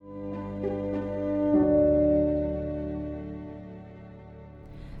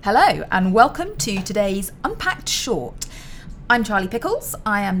Hello and welcome to today's UnPacked Short. I'm Charlie Pickles.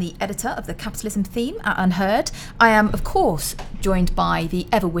 I am the editor of the capitalism theme at Unheard. I am, of course, joined by the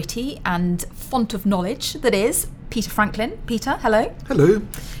ever-witty and font of knowledge that is Peter Franklin. Peter, hello. Hello.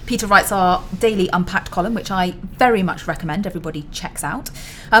 Peter writes our daily Unpacked column, which I very much recommend everybody checks out.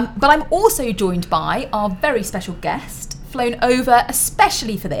 But I'm also joined by our very special guest, flown over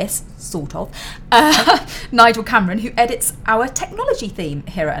especially for this, sort of, Nigel Cameron, who edits our technology theme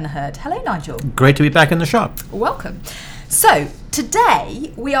here at Unheard. Hello, Nigel. Great to be back in the shop. Welcome. So,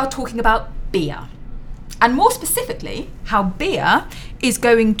 today we are talking about beer. And more specifically, how beer is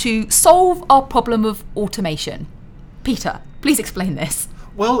going to solve our problem of automation. Peter, please explain this.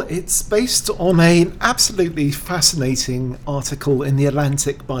 Well, it's based on an absolutely fascinating article in The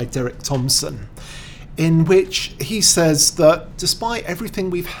Atlantic by Derek Thompson, in which he says that despite everything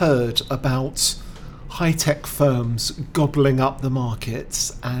we've heard about high-tech firms gobbling up the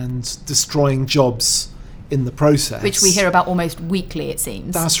markets and destroying jobs in the process, which we hear about almost weekly, it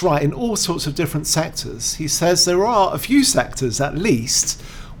seems. That's right, in all sorts of different sectors. He says there are a few sectors, at least,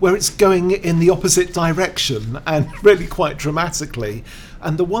 where it's going in the opposite direction, and really quite dramatically.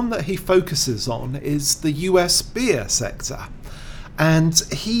 And the one that he focuses on is the US beer sector. And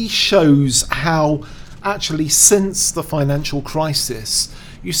he shows how actually since the financial crisis,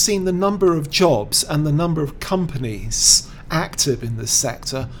 you've seen the number of jobs and the number of companies active in this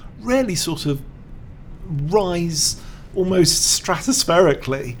sector really sort of rise almost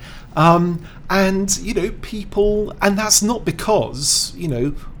stratospherically. And, people, and that's not because,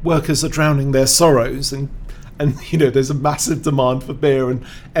 workers are drowning their sorrows and there's a massive demand for beer and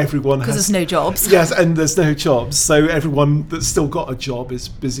everyone has... Because there's no jobs. Yes, and there's no jobs. So everyone that's still got a job is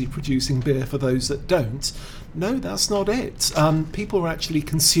busy producing beer for those that don't. No, that's not it. People are actually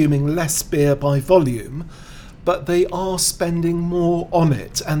consuming less beer by volume, but they are spending more on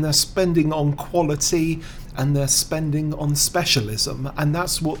it, and they're spending on quality and they're spending on specialism, and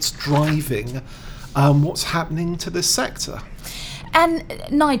that's what's driving what's happening to this sector. And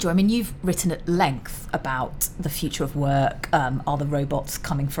Nigel, you've written at length about the future of work. Are the robots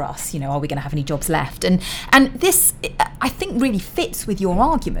coming for us? Are we going to have any jobs left? And this, I think, really fits with your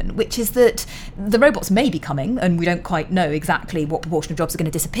argument, which is that the robots may be coming, and we don't quite know exactly what proportion of jobs are going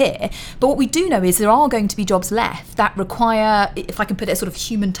to disappear. But what we do know is there are going to be jobs left that require, if I can put it, a sort of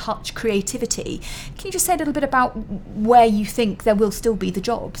human touch, creativity. Can you just say a little bit about where you think there will still be the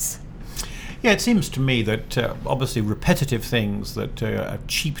jobs? Yeah, it seems to me that obviously repetitive things that are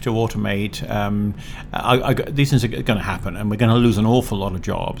cheap to automate, these things are going to happen, and we're going to lose an awful lot of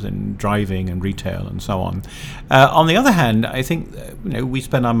jobs in driving and retail and so on. On the other hand, I think we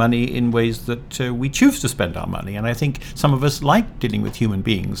spend our money in ways that we choose to spend our money, and I think some of us like dealing with human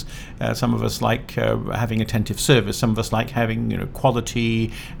beings. Some of us like having attentive service. Some of us like having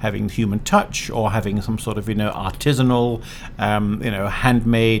quality, having human touch, or having some sort of artisanal,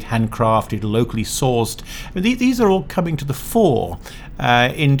 handmade, handcrafted, locally sourced. These are all coming to the fore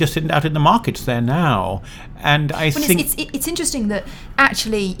out in the markets there now, and I think it's interesting that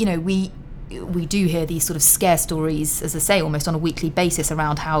actually we do hear these sort of scare stories, as I say, almost on a weekly basis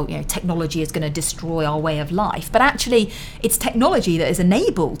around how technology is going to destroy our way of life. But actually, it's technology that has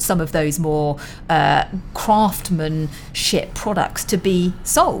enabled some of those more craftsmanship products to be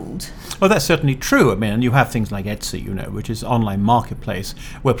sold. Well, that's certainly true. And you have things like Etsy, which is an online marketplace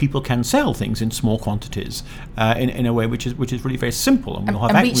where people can sell things in small quantities in a way which is really very simple, and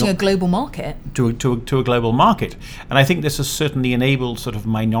reaching a global market to a global market. And I think this has certainly enabled sort of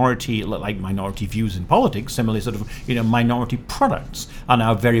minority views in politics. Similarly, sort of minority products are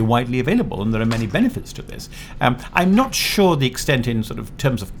now very widely available, and there are many benefits to this. I'm not sure the extent in sort of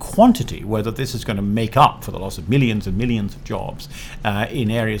terms of quantity whether this is going to make up for the loss of millions and millions of jobs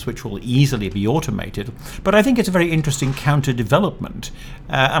in areas which will easily be automated, but I think it's a very interesting counter-development,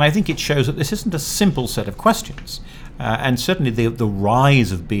 and I think it shows that this isn't a simple set of questions. And certainly the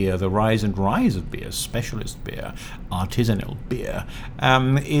rise of beer, the rise and rise of beer, specialist beer, artisanal beer,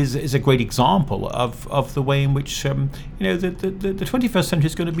 is a great example of the way in which the 21st century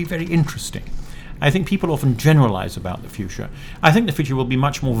is going to be very interesting. I think people often generalize about the future. I think the future will be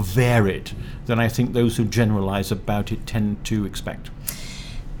much more varied than I think those who generalize about it tend to expect.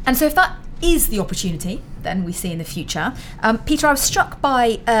 And so if that is the opportunity then we see in the future, Peter, I was struck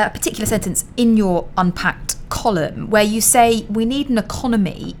by a particular sentence in your UnPacked column where you say we need an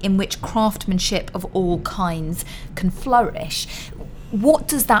economy in which craftsmanship of all kinds can flourish. What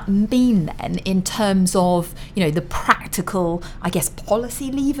does that mean then in terms of, the practical,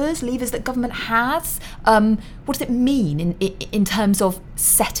 policy levers that government has? What does it mean in terms of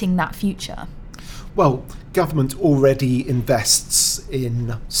setting that future? Well, government already invests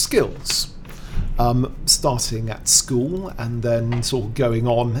in skills, starting at school and then sort of going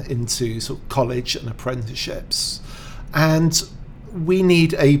on into sort of college and apprenticeships. And we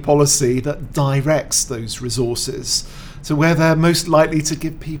need a policy that directs those resources to where they're most likely to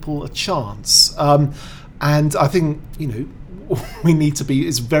give people a chance. And I think, we need to be,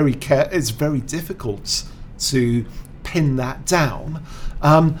 it's very difficult to pin that down.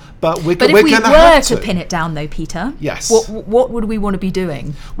 But if we were to pin it down, though, Peter, yes, what would we want to be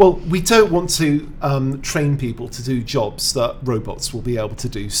doing? Well, we don't want to train people to do jobs that robots will be able to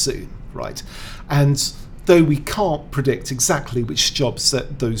do soon, right? And though we can't predict exactly which jobs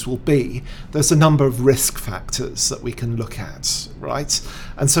that those will be, there's a number of risk factors that we can look at, right?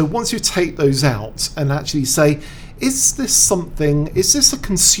 And so once you take those out and actually say, is this a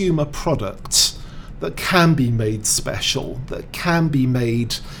consumer product that can be made special, that can be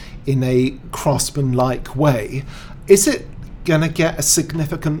made in a craftsman-like way? Is it going to get a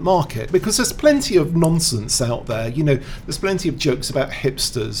significant market? Because there's plenty of nonsense out there. There's plenty of jokes about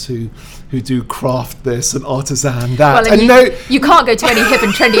hipsters who do craft this and artisan that. Well, and you can't go to any hip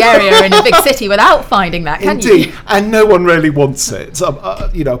and trendy area in a big city without finding that, can you? Indeed, and no one really wants it.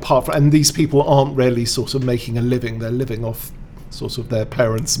 Apart from, and these people aren't really sort of making a living. They're living off sort of their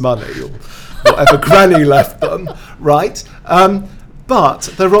parents' money or whatever granny left them, right? But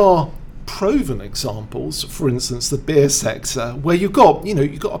there are proven examples, for instance, the beer sector, where you've got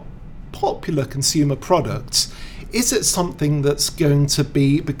a popular consumer product. Is it something that's going to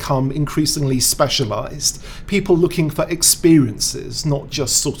become increasingly specialised? People looking for experiences, not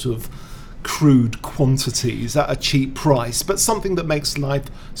just sort of crude quantities at a cheap price, but something that makes life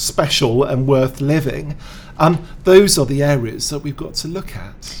special and worth living. Those are the areas that we've got to look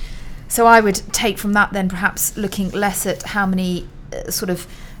at. So I would take from that then perhaps looking less at how many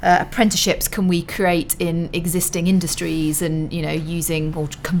apprenticeships can we create in existing industries and using or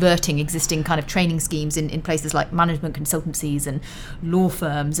converting existing kind of training schemes in places like management consultancies and law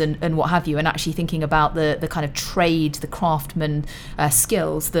firms and what have you, and actually thinking about the kind of trade, the craftsman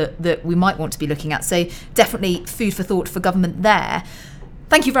skills that we might want to be looking at. So definitely food for thought for government there.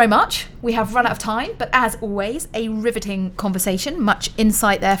 Thank you very much. We have run out of time, but as always, a riveting conversation, much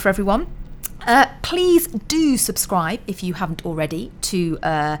insight there for everyone. Please do subscribe if you haven't already to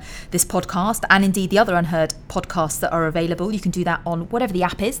this podcast and indeed the other Unheard podcasts that are available. You can do that on whatever the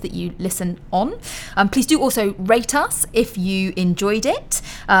app is that you listen on. Please do also rate us if you enjoyed it,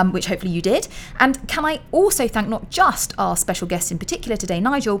 which hopefully you did. And can I also thank not just our special guest in particular today,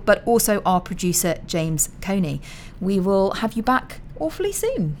 Nigel, but also our producer, James Coney. We will have you back awfully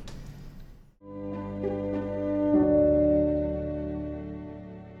soon.